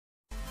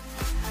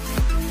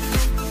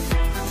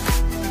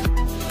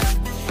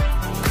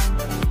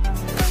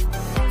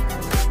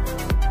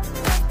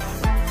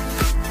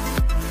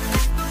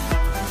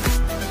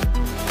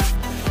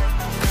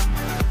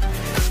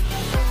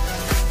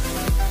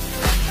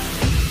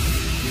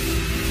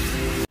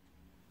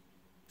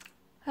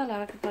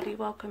Hello everybody,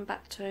 welcome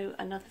back to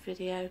another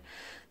video.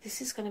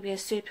 This is going to be a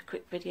super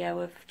quick video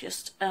of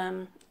just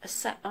a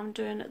set I'm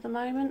doing at the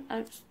moment.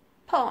 It's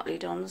partly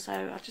done,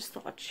 so I just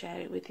thought I'd share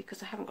it with you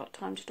because I haven't got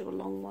time to do a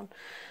long one.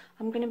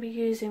 I'm going to be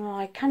using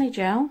my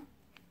Canigel.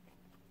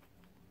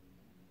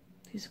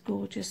 This is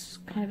gorgeous,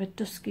 kind of a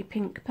dusky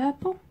pink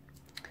purple.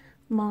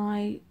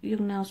 My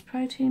Young Nails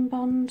Protein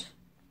Bond.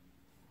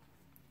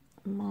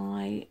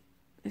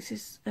 This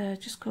is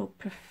just called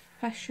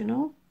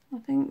Professional, I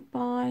think,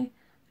 by...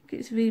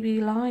 it's VB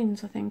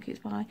Lines, I think it's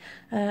by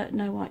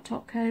No White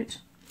Top Coat,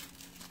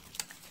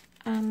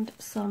 and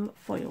some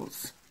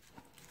foils.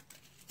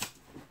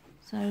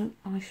 So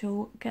I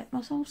shall get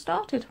myself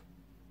started.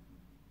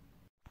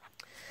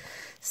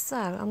 So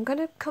I'm going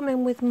to come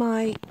in with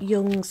my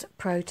Young's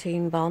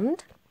Protein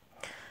Bond.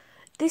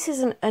 This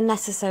isn't a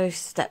necessary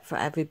step for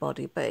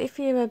everybody, but if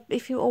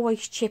you're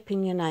always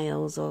chipping your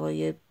nails or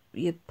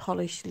your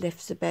polish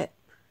lifts a bit,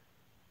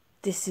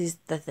 this is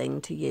the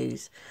thing to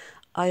use.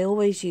 I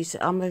always use it.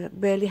 I'm a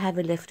really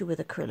heavy lifter with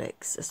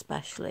acrylics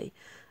especially,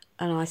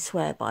 and I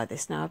swear by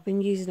this now. I've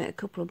been using it a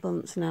couple of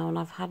months now and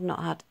I've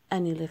not had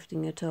any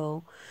lifting at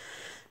all.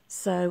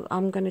 So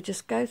I'm going to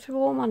just go through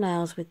all my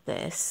nails with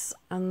this,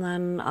 and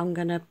then I'm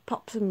going to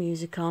pop some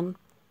music on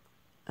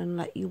and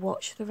let you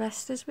watch the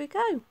rest as we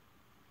go.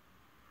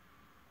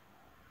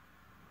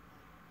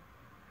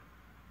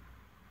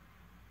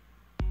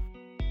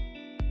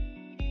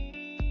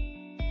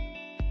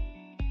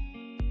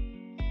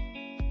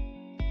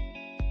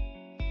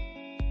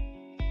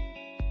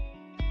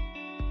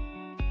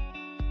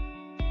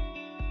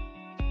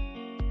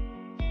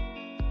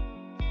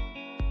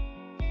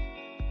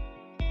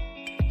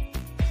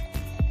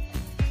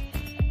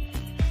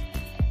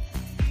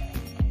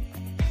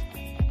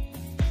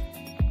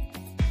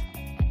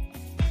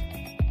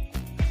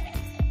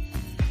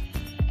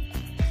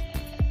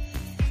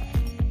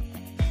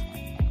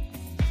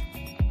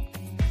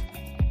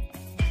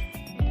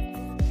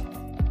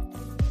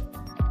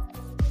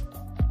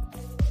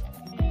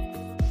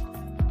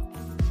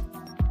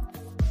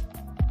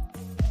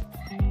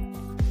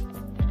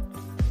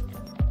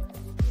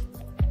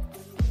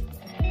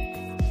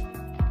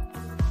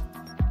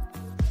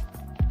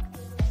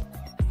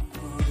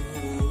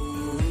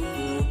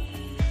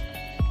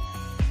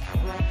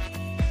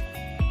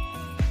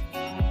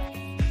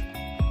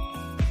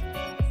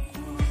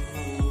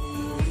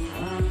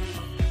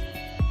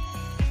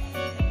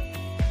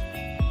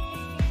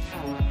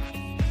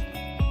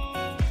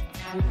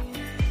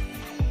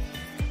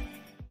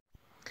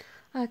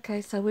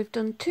 Okay, so we've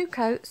done 2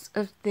 coats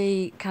of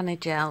the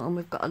Canigel and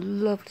we've got a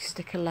lovely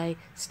sticky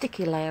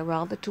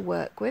layer to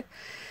work with.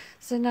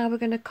 So now we're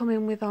going to come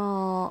in with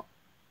our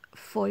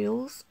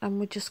foils and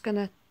we're just going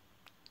to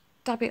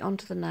dab it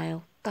onto the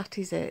nail. That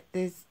is it.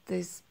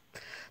 There's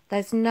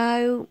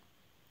no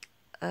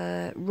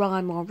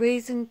rhyme or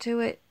reason to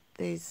it.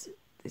 There's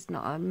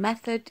not a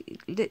method. You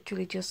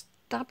literally just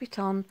dab it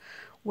on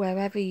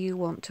wherever you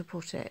want to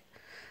put it.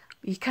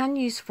 You can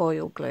use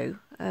foil glue.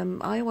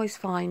 I always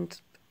find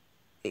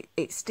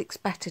it sticks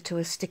better to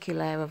a sticky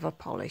layer of a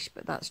polish,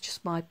 but that's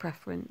just my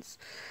preference.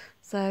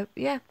 So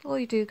yeah, all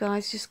you do,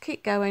 guys, just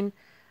keep going.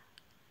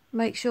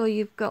 Make sure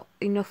you've got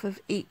enough of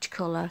each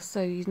colour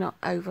so you're not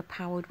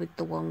overpowered with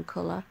the one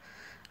colour,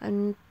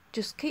 and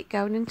just keep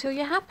going until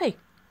you're happy.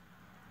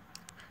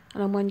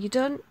 And then when you're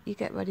done, you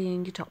get ready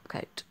in your top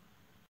coat.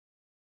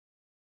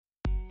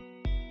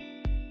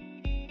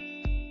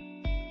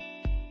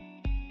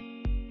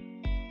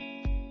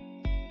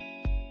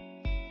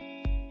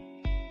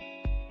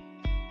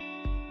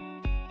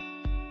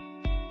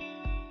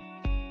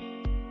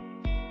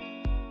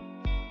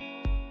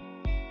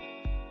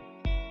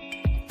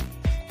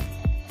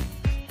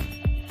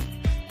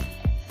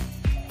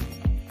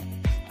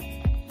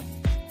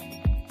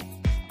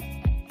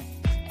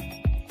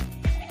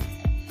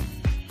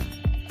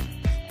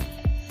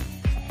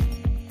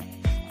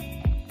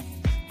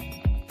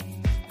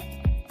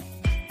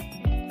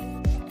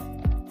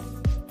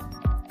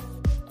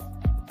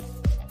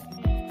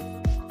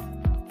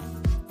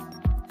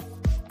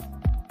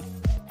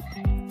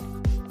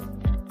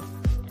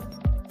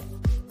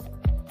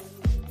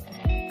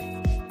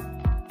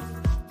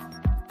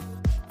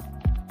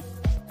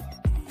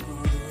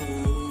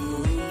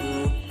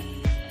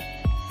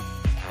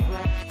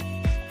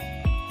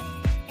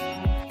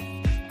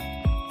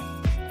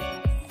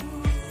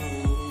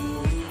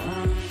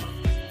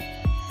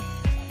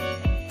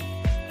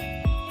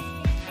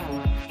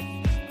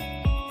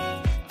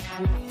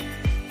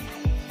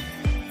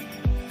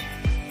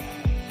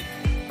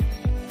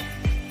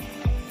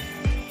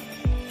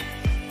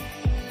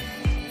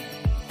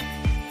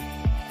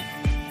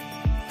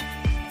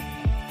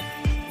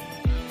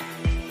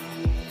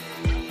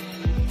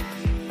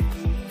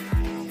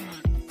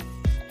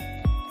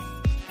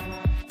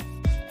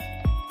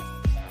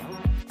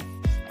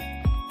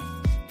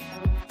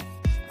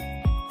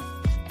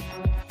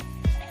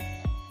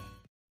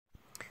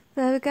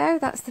 There we go,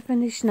 that's the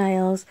finished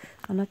nails,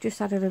 and I've just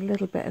added a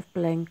little bit of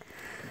bling.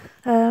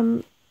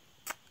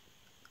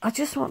 I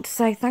just want to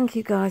say thank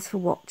you guys for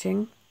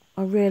watching.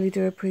 I really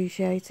do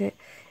appreciate it.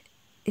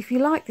 If you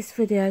like this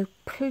video,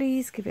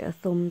 please give it a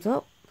thumbs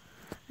up.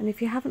 And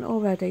if you haven't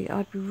already,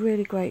 I'd be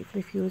really grateful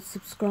if you would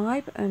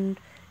subscribe and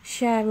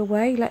share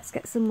away. Let's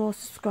get some more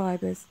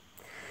subscribers.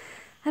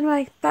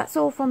 Anyway, that's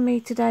all from me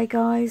today,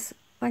 guys.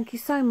 Thank you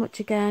so much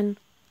again.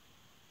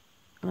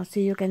 And I'll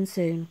see you again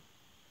soon.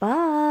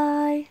 Bye.